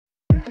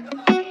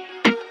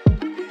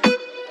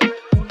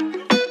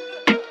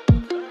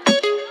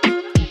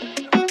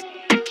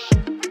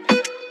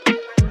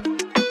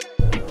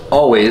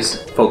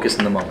Always focus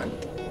in the moment.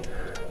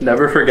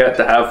 Never forget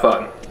to have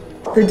fun.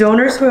 The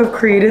donors who have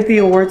created the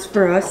awards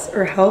for us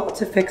or helped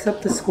to fix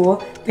up the school,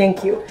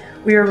 thank you.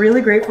 We are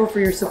really grateful for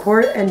your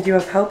support and you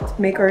have helped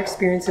make our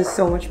experiences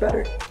so much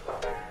better.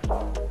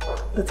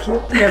 That's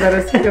cute. Yeah, that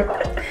is cute.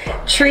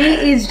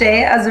 Treat each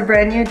day as a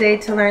brand new day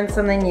to learn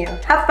something new.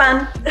 Have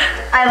fun.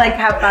 I like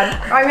have fun.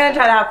 I'm gonna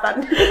try to have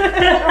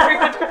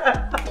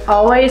fun.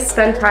 Always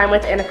spend time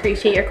with and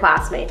appreciate your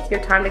classmates.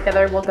 Your time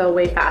together will go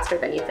way faster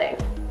than you think.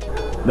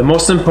 The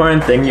most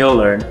important thing you'll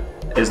learn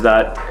is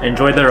that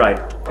enjoy the ride.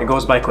 It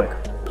goes by quick.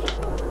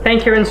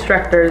 Thank your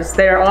instructors.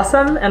 They are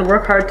awesome and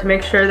work hard to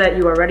make sure that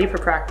you are ready for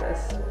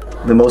practice.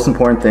 The most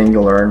important thing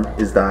you'll learn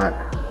is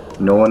that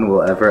no one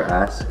will ever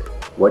ask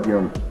what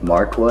your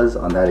mark was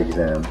on that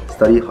exam.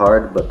 Study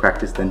hard, but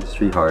practice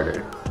dentistry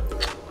harder.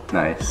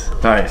 Nice.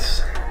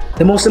 Nice.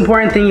 The most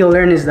important thing you'll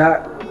learn is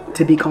that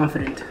to be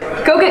confident.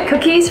 Go get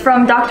cookies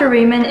from Dr.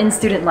 Raymond in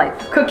Student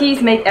Life.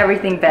 Cookies make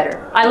everything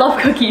better. I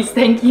love cookies,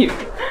 thank you.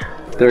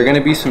 There are going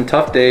to be some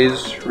tough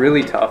days,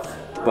 really tough,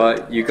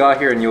 but you got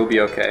here and you'll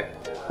be okay.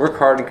 Work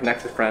hard and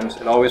connect with friends.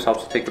 It always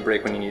helps to take a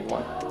break when you need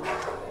one.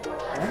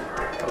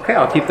 Okay,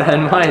 I'll keep that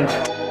in mind.